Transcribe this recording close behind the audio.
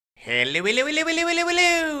Hello, hello, hello, hello, hello,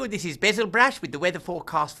 hello. This is Basil Brush with the weather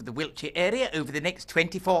forecast for the Wiltshire area over the next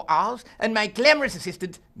 24 hours and my glamorous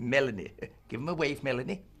assistant, Melanie. Give him a wave,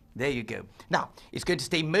 Melanie. There you go. Now, it's going to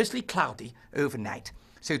stay mostly cloudy overnight,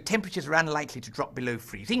 so temperatures are unlikely to drop below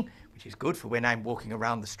freezing, which is good for when I'm walking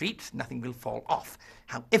around the streets. Nothing will fall off.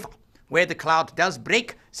 However, where the cloud does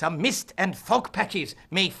break, some mist and fog patches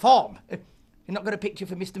may form. You're not got a picture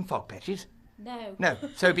for mist and fog patches? No. No,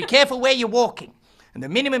 so be careful where you're walking. And the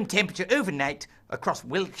minimum temperature overnight across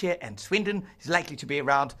Wiltshire and Swindon is likely to be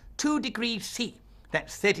around 2 degrees C.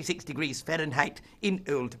 That's 36 degrees Fahrenheit in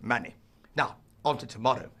old money. Now, on to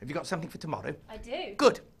tomorrow. Have you got something for tomorrow? I do.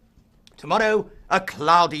 Good. Tomorrow, a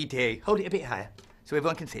cloudy day. Hold it a bit higher so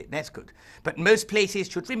everyone can see it. That's good. But most places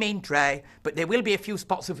should remain dry, but there will be a few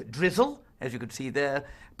spots of drizzle, as you can see there,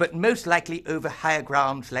 but most likely over higher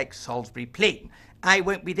grounds like Salisbury Plain. I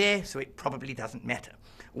won't be there, so it probably doesn't matter.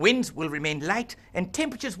 Winds will remain light and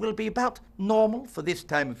temperatures will be about normal for this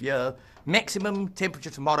time of year. Maximum temperature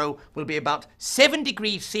tomorrow will be about 7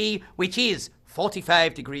 degrees C, which is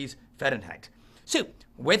 45 degrees Fahrenheit. So,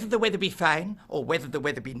 whether the weather be fine or whether the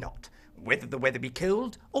weather be not, whether the weather be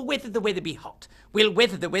cold or whether the weather be hot, we'll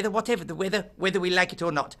weather the weather, whatever the weather, whether we like it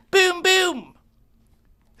or not. Boom, boom!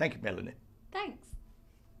 Thank you, Melanie. Thanks.